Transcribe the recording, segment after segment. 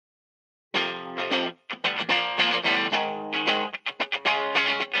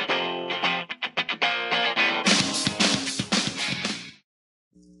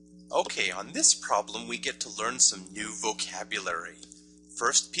on this problem, we get to learn some new vocabulary.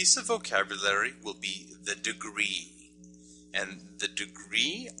 First piece of vocabulary will be the degree. And the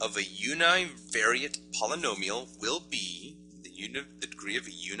degree of a univariate polynomial will be, the degree of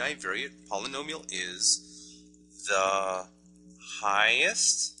a univariate polynomial is the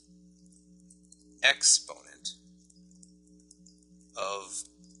highest exponent of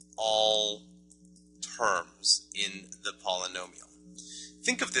all terms in the polynomial.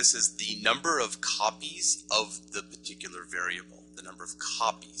 Think of this as the number of copies of the particular variable, the number of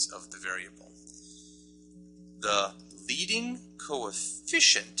copies of the variable. The leading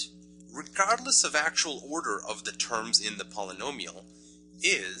coefficient, regardless of actual order of the terms in the polynomial,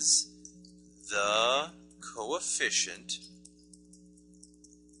 is the coefficient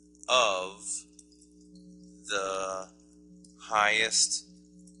of the highest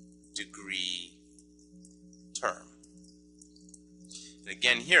degree term. And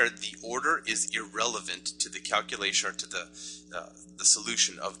again here, the order is irrelevant to the calculation or to the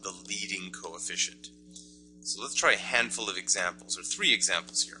solution of the leading coefficient. So let's try a handful of examples, or 3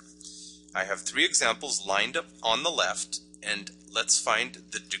 examples here. I have 3 examples lined up on the left, and let's find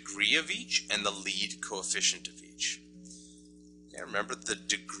the degree of each and the lead coefficient of each. Okay, remember, the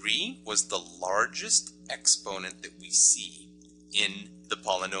degree was the largest exponent that we see in the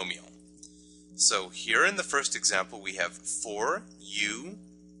polynomial. So here in the first example we have 4u,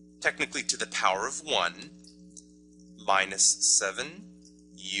 technically to the power of 1, minus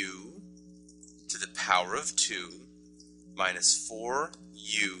 7u to the power of 2, minus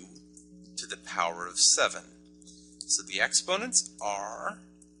 4u to the power of 7. So the exponents are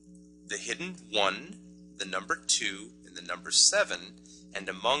the hidden 1, the number 2, and the number 7, and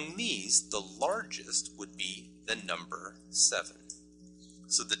among these the largest would be the number 7.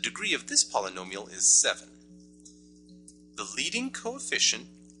 So the degree of this polynomial is 7. The leading coefficient,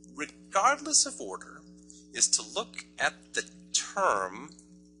 regardless of order, is to look at the term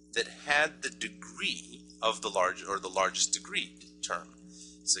that had the degree of the largest degree term.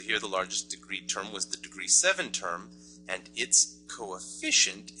 So here the largest degree term was the degree 7 term, and its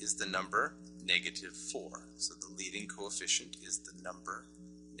coefficient is the number -4. So the leading coefficient is the number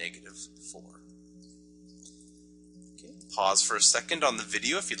 -4. Okay, pause for a second on the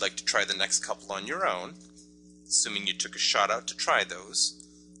video if you'd like to try the next couple on your own, assuming you took a shot out to try those.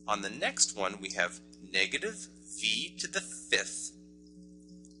 On the next one we have -v to the 5th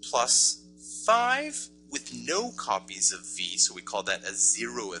plus 5 with no copies of v, so we call that a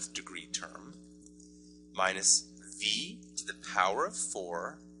 0th degree term, minus v to the power of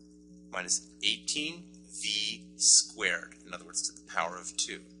 4 minus 18v squared, in other words to the power of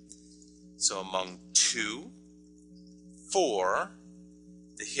 2. So among 2, 4,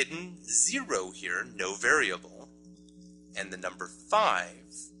 the hidden 0 here, no variable, and the number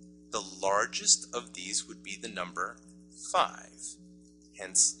 5, the largest of these would be the number 5.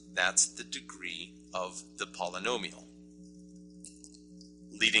 Hence, that's the degree of the polynomial.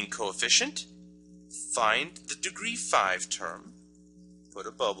 Leading coefficient, find the degree 5 term, put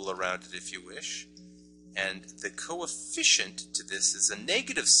a bubble around it if you wish, and the coefficient to this is a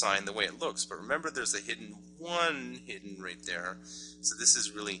negative sign the way it looks, but remember there's a hidden 1 hidden right there, so this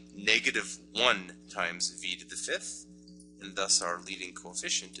is really -1 times v to the 5th, and thus our leading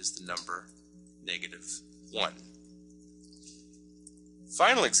coefficient is the number -1.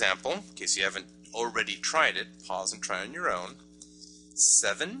 Final example, in case you haven't already tried it, pause and try on your own.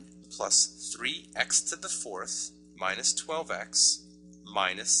 7 plus 3x to the 4th minus 12x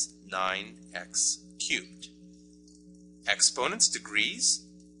minus 9x cubed. Exponents, degrees,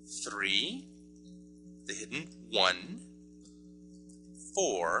 3, the hidden 1,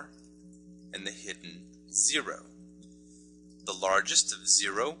 4, and the hidden 0. The largest of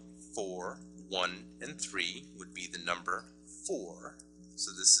 0, 4, 1, and 3 would be the number 4.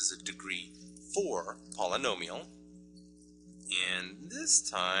 So this is a degree 4 polynomial. And this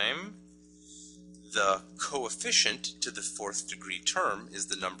time, the coefficient to the 4th degree term is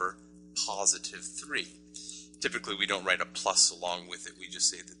the number +3. Typically we don't write a plus along with it, we just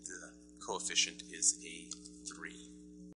say that the coefficient is a